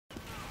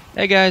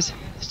Hey guys,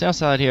 Snail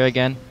Salad here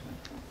again.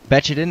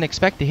 Bet you didn't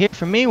expect to hear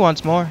from me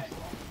once more.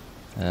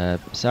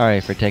 Sorry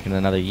for taking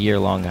another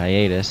year-long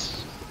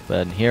hiatus,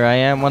 but here I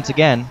am once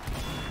again.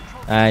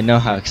 I know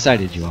how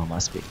excited you all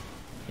must be.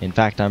 In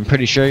fact, I'm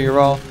pretty sure you're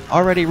all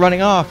already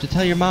running off to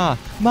tell your Ma,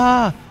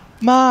 Ma,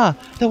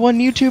 the one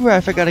YouTuber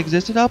I forgot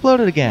existed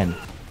uploaded again.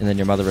 And then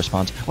your mother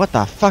responds, what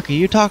the fuck are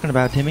you talking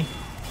about, Timmy?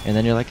 And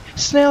then you're like,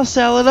 Snail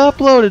Salad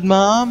uploaded,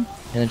 Mom!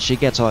 And then she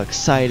gets all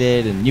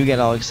excited, and you get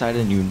all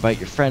excited, and you invite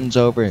your friends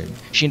over, and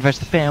she invites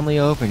the family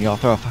over, and you all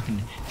throw a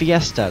fucking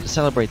fiesta to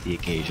celebrate the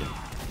occasion.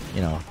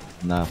 You know,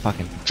 and the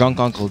fucking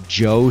drunk Uncle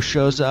Joe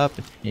shows up,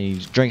 and he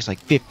drinks like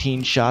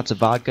 15 shots of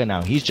vodka.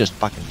 Now he's just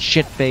fucking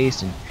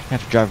shit-faced, and you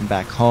have to drive him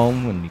back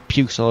home, and he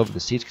pukes all over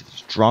the seats because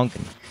he's drunk,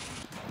 and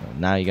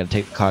now you gotta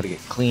take the car to get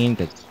clean,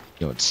 because,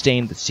 it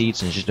stained the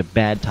seats, and it's just a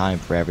bad time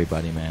for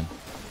everybody, man.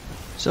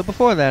 So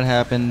before that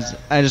happens,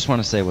 I just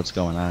want to say what's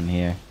going on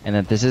here, and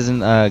that this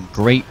isn't a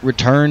great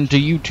return to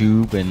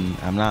YouTube, and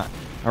I'm not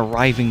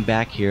arriving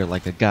back here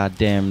like a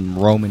goddamn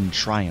Roman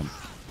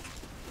triumph.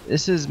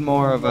 This is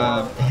more of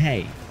a,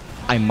 hey,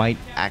 I might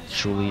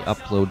actually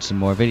upload some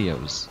more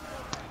videos.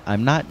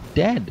 I'm not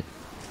dead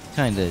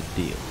kind of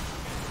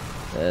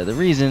deal. The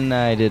reason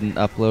I didn't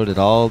upload at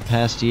all the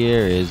past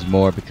year is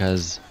more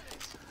because,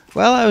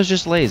 well, I was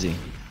just lazy.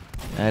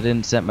 I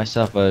didn't set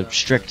myself a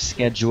strict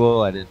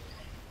schedule. I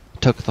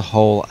took the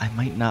whole I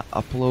might not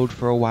upload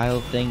for a while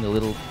thing a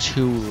little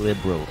too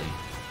liberally.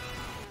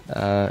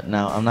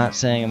 Now, I'm not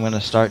saying I'm going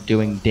to start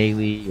doing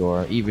daily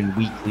or even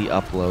weekly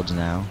uploads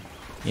now.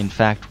 In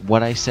fact,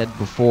 what I said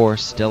before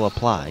still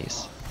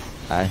applies.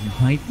 I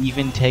might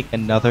even take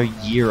another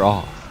year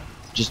off.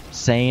 Just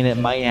saying it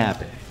might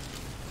happen.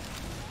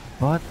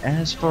 But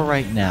as for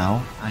right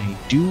now, I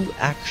do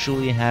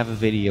actually have a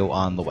video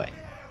on the way.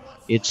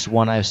 It's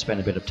one I've spent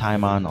a bit of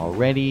time on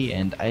already,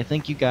 and I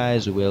think you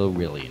guys will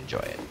really enjoy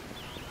it.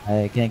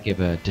 I can't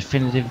give a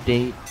definitive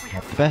date,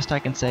 but the best I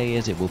can say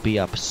is it will be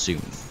up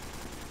soon.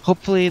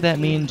 Hopefully that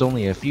means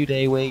only a few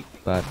day wait,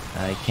 but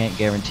I can't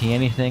guarantee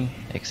anything,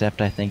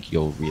 except I think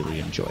you'll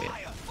really enjoy it.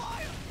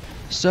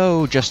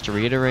 So, just to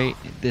reiterate,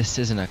 this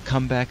isn't a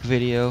comeback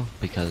video,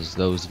 because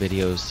those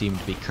videos seem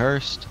to be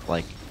cursed,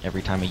 like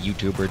every time a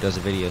YouTuber does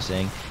a video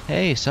saying,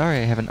 hey, sorry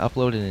I haven't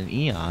uploaded in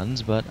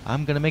eons, but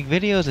I'm gonna make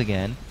videos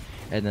again,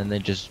 and then they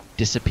just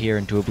disappear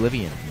into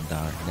oblivion and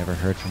are never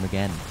heard from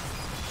again.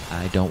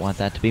 I don't want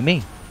that to be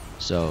me.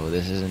 So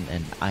this isn't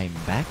an I'm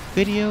back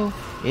video,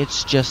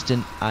 it's just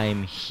an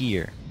I'm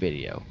here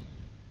video.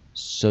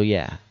 So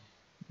yeah,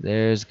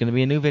 there's gonna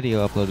be a new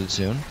video uploaded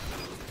soon.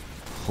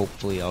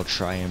 Hopefully I'll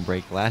try and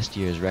break last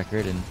year's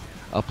record and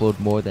upload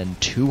more than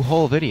 2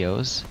 whole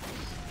videos,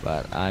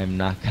 but I'm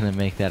not gonna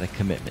make that a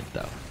commitment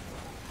though.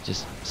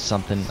 Just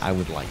something I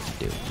would like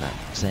to do, not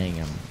saying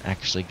I'm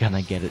actually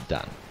gonna get it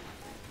done.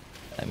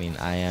 I mean,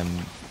 I am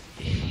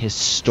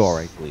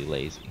historically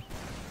lazy.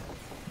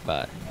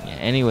 But, yeah,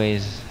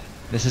 anyways,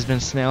 this has been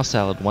Snail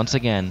Salad once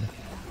again,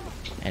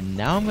 and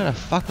now I'm gonna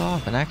fuck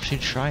off and actually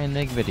try and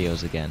make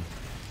videos again.